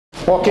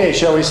Okay,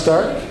 shall we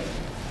start?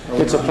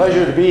 It's a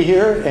pleasure to be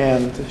here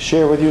and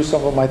share with you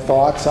some of my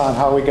thoughts on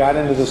how we got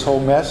into this whole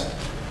mess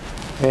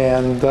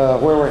and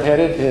where we're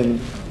headed,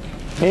 and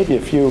maybe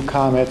a few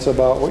comments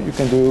about what you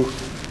can do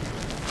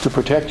to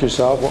protect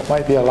yourself, what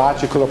might be a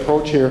logical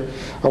approach here.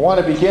 I want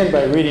to begin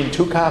by reading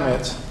two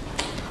comments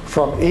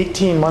from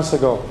 18 months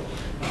ago,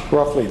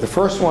 roughly. The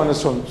first one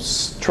is from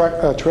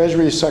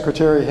Treasury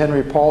Secretary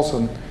Henry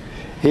Paulson,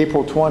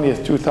 April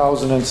 20th,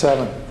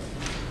 2007.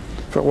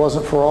 If it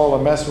wasn't for all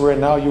the mess we're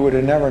in now, you would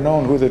have never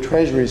known who the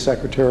Treasury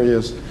Secretary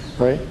is,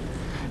 right?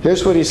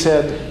 Here's what he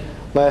said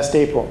last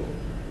April.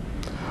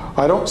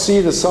 I don't see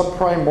the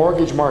subprime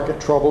mortgage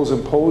market troubles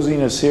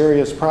imposing a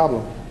serious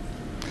problem.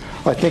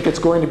 I think it's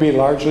going to be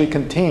largely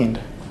contained.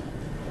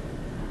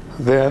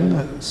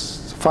 Then,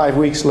 5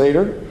 weeks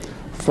later,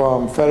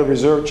 from Federal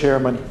Reserve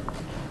Chairman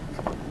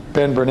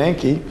Ben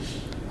Bernanke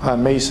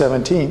on May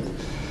 17th,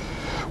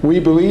 we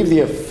believe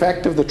the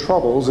effect of the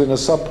troubles in the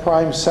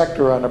subprime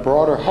sector on the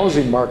broader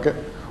housing market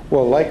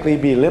will likely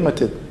be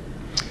limited.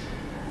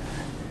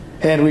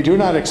 And we do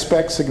not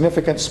expect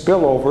significant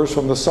spillovers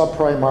from the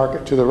subprime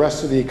market to the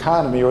rest of the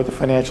economy or the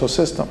financial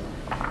system.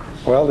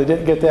 Well, they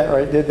didn't get that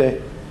right, did they?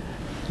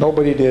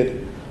 Nobody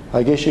did.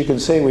 I guess you can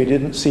say we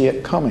didn't see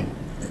it coming.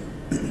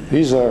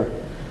 These are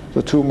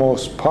the two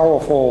most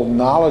powerful,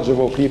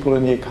 knowledgeable people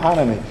in the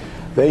economy.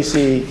 They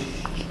see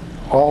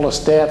all the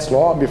stats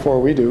long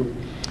before we do.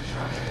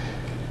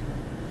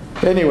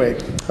 Anyway,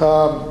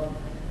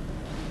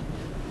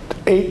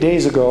 8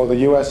 days ago, the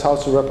U.S.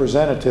 House of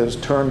Representatives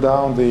turned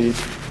down the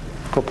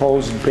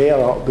proposed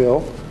bailout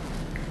bill,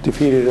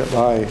 defeated it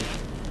by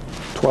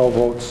 12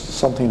 votes,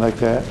 something like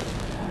that.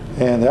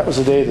 And that was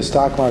the day the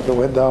stock market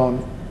went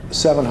down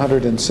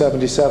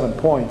 777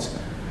 points.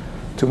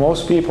 To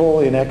most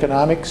people in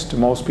economics, to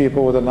most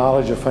people with a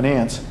knowledge of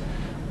finance,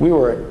 we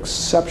were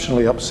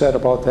exceptionally upset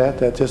about that.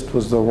 That just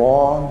was the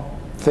wrong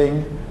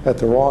thing at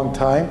the wrong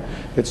time.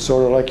 It's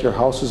sort of like your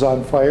house is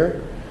on fire,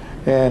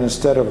 and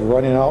instead of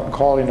running out and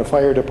calling the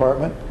fire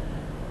department,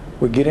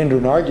 we get into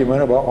an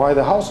argument about why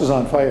the house is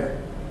on fire.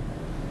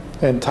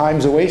 And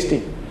time's a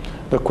wasting.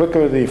 The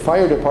quicker the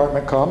fire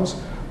department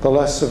comes, the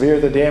less severe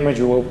the damage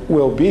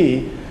will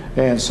be,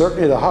 and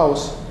certainly the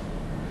house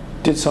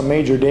did some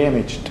major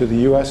damage to the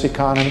U.S.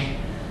 economy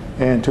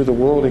and to the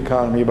world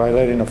economy by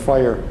letting a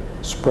fire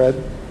spread.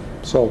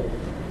 So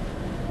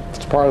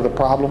it's part of the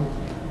problem.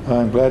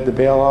 I'm glad the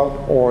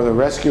bailout or the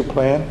rescue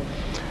plan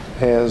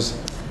has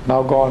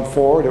now gone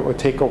forward. It would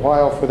take a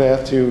while for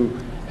that to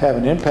have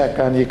an impact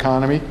on the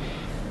economy.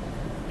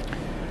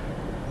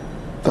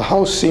 The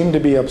House seemed to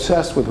be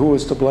obsessed with who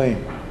is to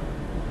blame.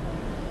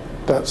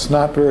 That's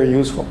not very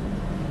useful.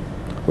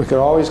 We could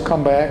always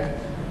come back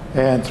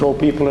and throw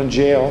people in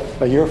jail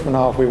a year from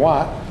now if we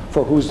want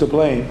for who's to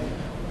blame.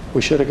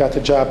 We should have got the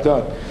job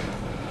done.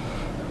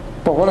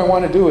 But what I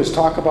want to do is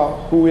talk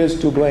about who is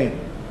to blame.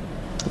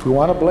 If we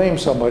want to blame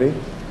somebody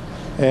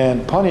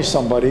and punish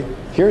somebody,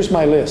 here's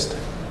my list.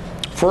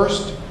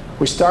 First,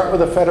 we start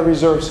with the Federal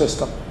Reserve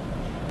System.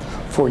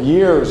 For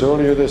years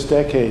earlier this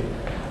decade,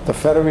 the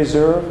Federal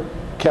Reserve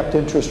kept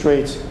interest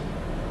rates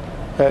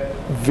at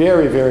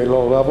very, very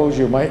low levels.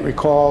 You might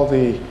recall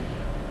the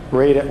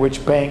rate at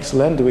which banks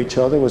lend to each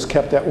other was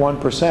kept at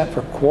 1%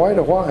 for quite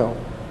a while.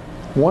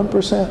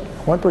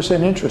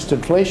 1% interest.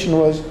 Inflation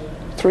was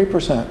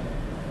 3%.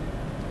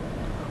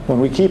 When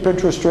we keep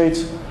interest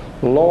rates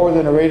lower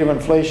than the rate of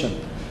inflation,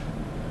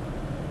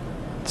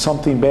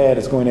 something bad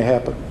is going to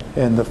happen.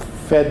 And the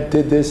Fed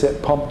did this.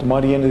 It pumped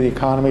money into the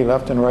economy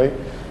left and right.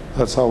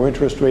 That's how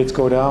interest rates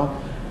go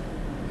down.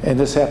 And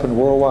this happened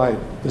worldwide.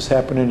 This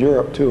happened in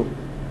Europe too.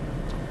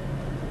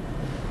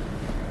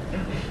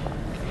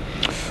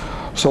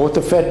 So what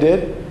the Fed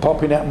did,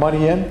 pumping that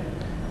money in,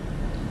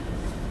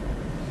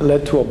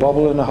 led to a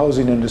bubble in the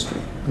housing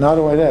industry. Not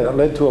only that, it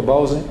led to a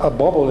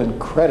bubble in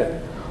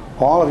credit.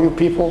 All of you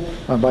people,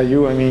 and by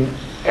you I mean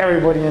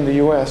everybody in the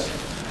U.S.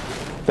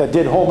 that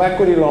did home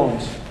equity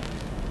loans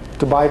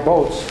to buy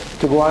boats,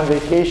 to go on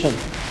vacation,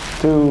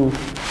 to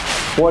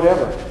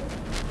whatever,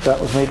 that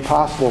was made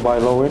possible by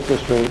low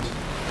interest rates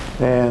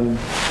and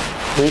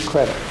free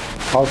credit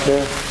out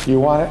there. You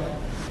want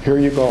it? Here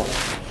you go.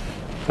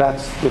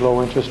 That's the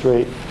low interest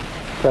rate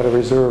Federal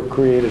Reserve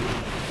created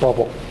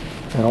bubble.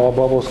 And all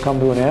bubbles come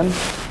to an end,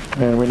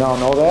 and we now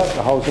know that.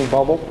 The housing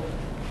bubble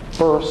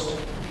burst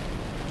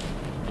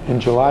in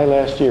July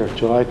last year,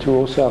 July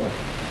 2007.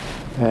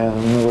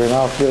 And we're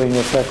now feeling the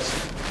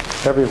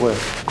effects everywhere,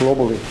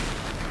 globally.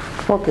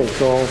 Okay,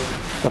 so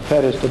the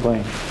Fed is to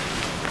blame.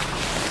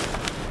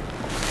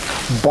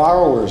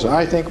 Borrowers,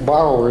 I think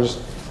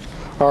borrowers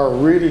are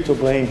really to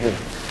blame here.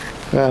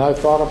 And I've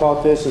thought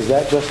about this. Is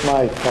that just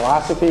my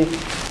philosophy?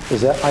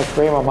 Is that my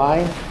frame of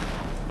mind?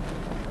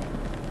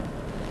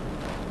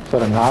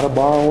 That I'm not a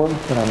borrower,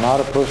 that I'm not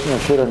a person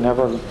that should have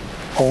never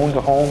owned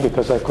a home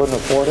because I couldn't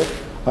afford it?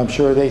 I'm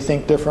sure they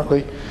think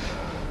differently.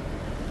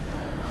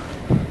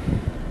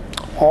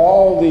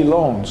 All the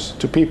loans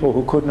to people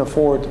who couldn't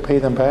afford to pay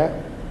them back,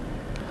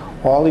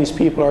 all these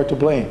people are to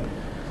blame.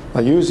 I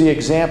use the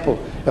example,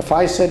 If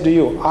I said to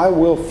you, I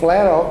will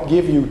flat out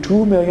give you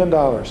 $2 million,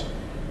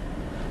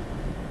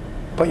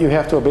 but you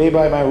have to obey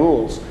by my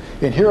rules.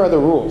 And here are the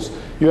rules.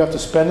 You have to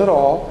spend it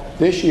all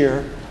this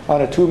year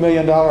on a $2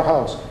 million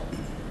house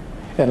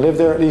and live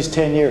there at least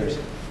 10 years.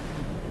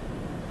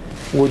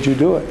 Would you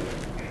do it?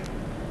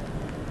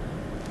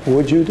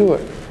 Would you do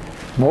it?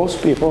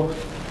 Most people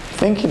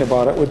thinking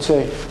about it would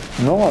say,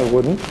 no, I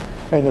wouldn't.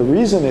 And the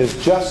reason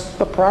is just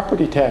the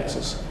property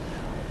taxes.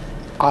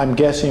 I'm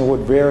guessing it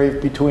would vary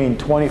between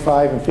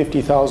 $25,000 and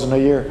 $50,000 a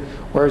year.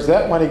 Where's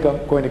that money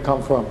going to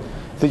come from?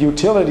 The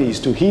utilities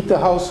to heat the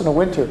house in the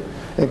winter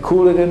and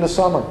cool it in the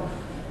summer.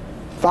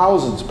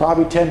 Thousands,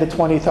 probably $10,000 to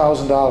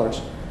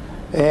 $20,000.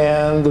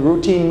 And the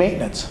routine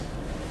maintenance.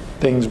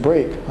 Things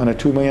break. On a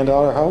 $2 million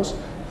house,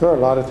 there are a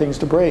lot of things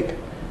to break.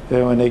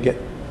 And when they get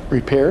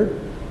repaired,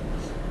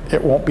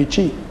 it won't be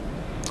cheap.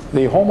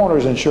 The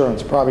homeowner's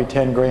insurance, probably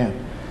 10 grand.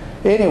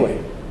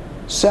 Anyway,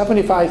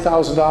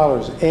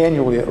 $75,000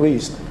 annually at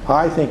least,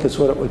 I think is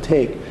what it would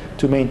take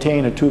to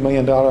maintain a $2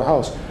 million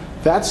house.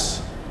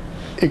 That's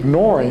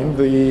ignoring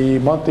the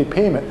monthly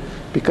payment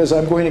because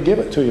I'm going to give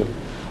it to you.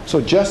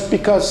 So just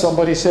because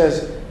somebody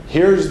says,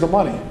 here's the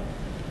money,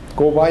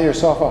 go buy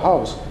yourself a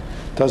house,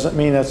 doesn't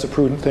mean that's the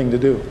prudent thing to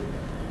do.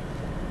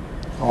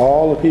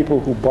 All the people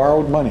who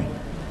borrowed money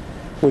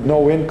with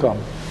no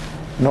income,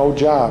 no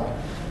job,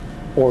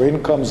 or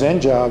incomes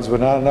and jobs but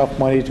not enough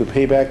money to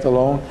pay back the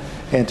loan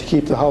and to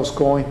keep the house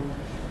going,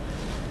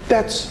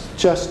 that's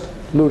just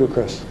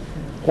ludicrous.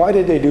 Why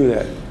did they do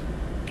that?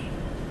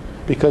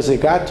 Because they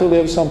got to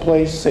live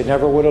someplace they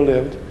never would have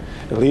lived,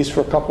 at least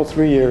for a couple,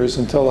 3 years,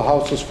 until the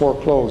house was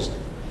foreclosed.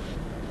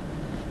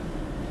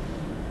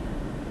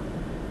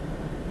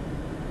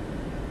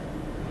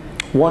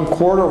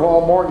 One-quarter of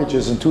all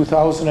mortgages in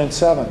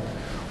 2007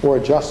 were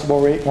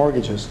adjustable rate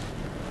mortgages.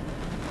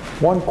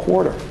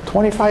 1/4,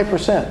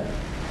 25%.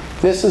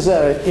 This is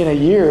in a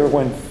year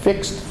when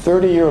fixed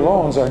 30-year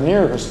loans are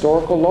near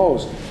historical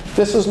lows.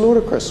 This is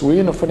ludicrous. We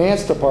in the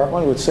finance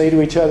department would say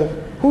to each other,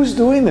 who's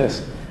doing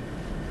this?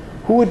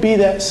 Who would be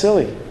that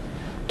silly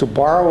to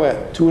borrow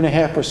at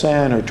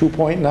 2.5% or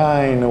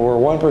 2.9 or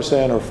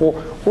 1% or 4,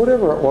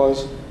 whatever it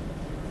was,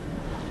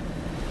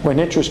 when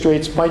interest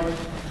rates might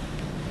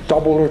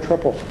double or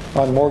triple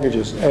on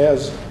mortgages,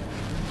 as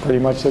pretty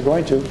much they're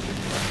going to.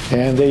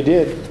 And they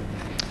did.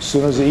 As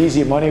soon as the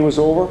easy money was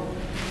over,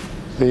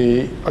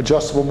 the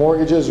adjustable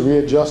mortgages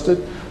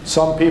readjusted.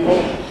 Some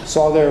people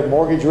saw their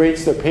mortgage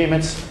rates, their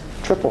payments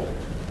triple.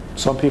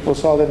 Some people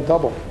saw them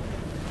double.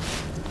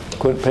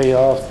 Couldn't pay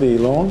off the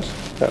loans.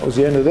 That was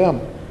the end of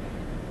them.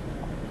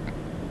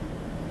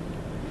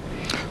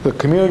 The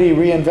Community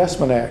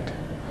Reinvestment Act.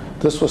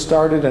 This was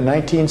started in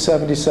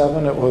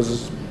 1977. It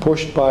was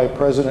pushed by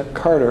President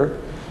Carter.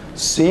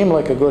 Seemed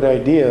like a good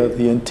idea.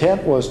 The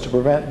intent was to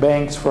prevent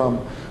banks from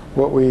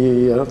what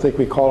I don't think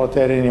we call it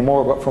that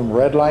anymore, but from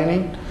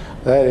redlining.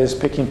 That is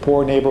picking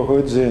poor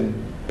neighborhoods in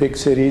big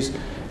cities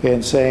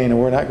and saying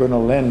we're not going to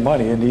lend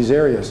money in these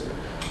areas.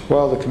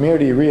 Well, the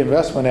Community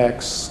Reinvestment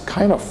Act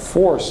kind of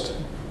forced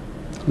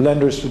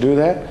lenders to do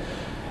that.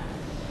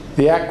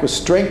 The act was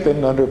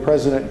strengthened under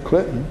President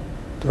Clinton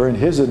during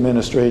his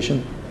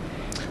administration.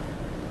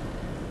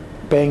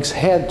 Banks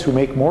had to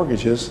make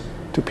mortgages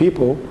to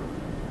people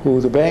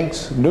who the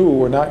banks knew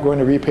were not going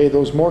to repay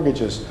those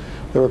mortgages.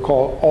 They were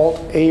called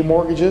Alt-A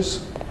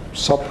mortgages,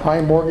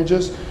 subprime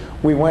mortgages.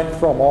 We went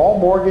from all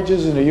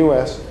mortgages in the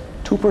US,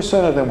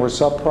 2% of them were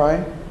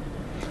subprime,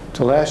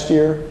 to last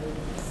year,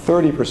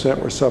 30%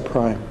 were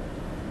subprime.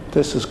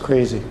 This is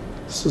crazy.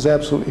 This is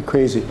absolutely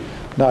crazy.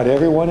 Not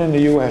everyone in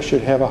the US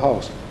should have a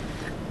house.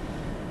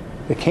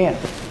 They can't.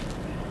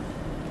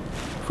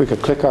 If we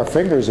could click our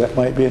fingers, that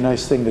might be a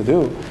nice thing to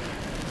do.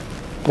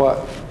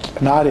 But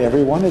not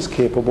everyone is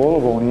capable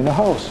of owning a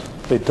house.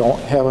 They don't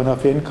have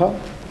enough income.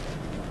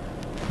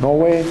 No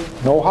way,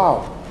 no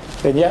how.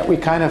 And yet we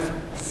kind of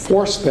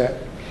forced that.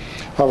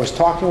 I was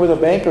talking with a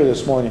banker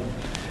this morning,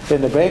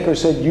 and the banker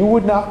said, you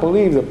would not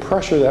believe the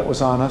pressure that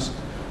was on us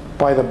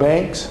by the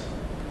banks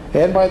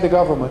and by the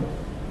government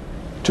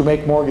to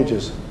make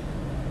mortgages.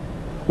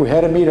 We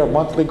had to meet our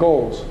monthly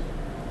goals.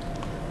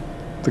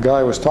 The guy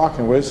I was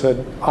talking with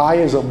said, I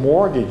as a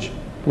mortgage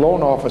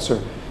loan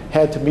officer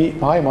had to meet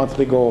my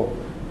monthly goal.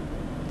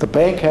 The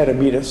bank had to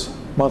meet its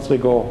monthly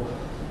goal.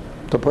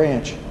 The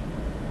branch.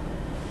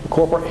 The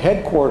corporate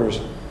headquarters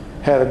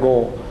had a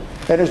goal.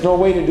 And there's no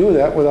way to do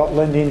that without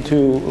lending to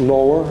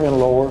lower and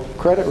lower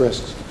credit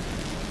risks.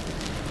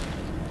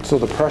 So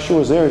the pressure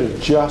was there to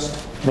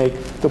just make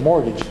the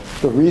mortgage.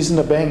 The reason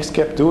the banks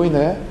kept doing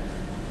that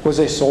was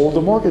they sold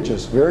the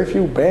mortgages. Very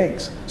few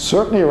banks,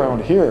 certainly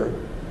around here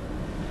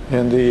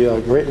in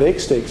the Great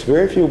Lakes states,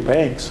 very few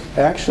banks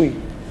actually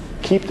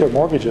keep their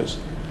mortgages.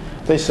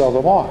 They sell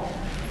them off.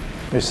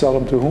 They sell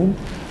them to whom?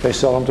 They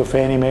sell them to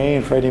Fannie Mae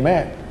and Freddie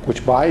Mac,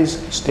 which buys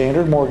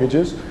standard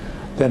mortgages.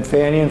 Then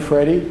Fannie and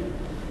Freddie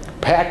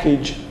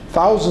package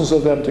thousands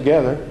of them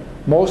together,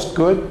 most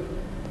good,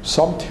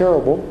 some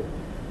terrible,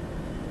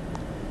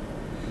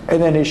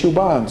 and then issue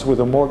bonds with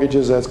the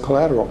mortgages as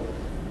collateral.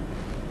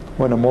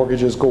 When the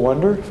mortgages go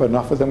under, if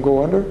enough of them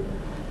go under,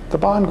 the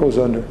bond goes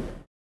under.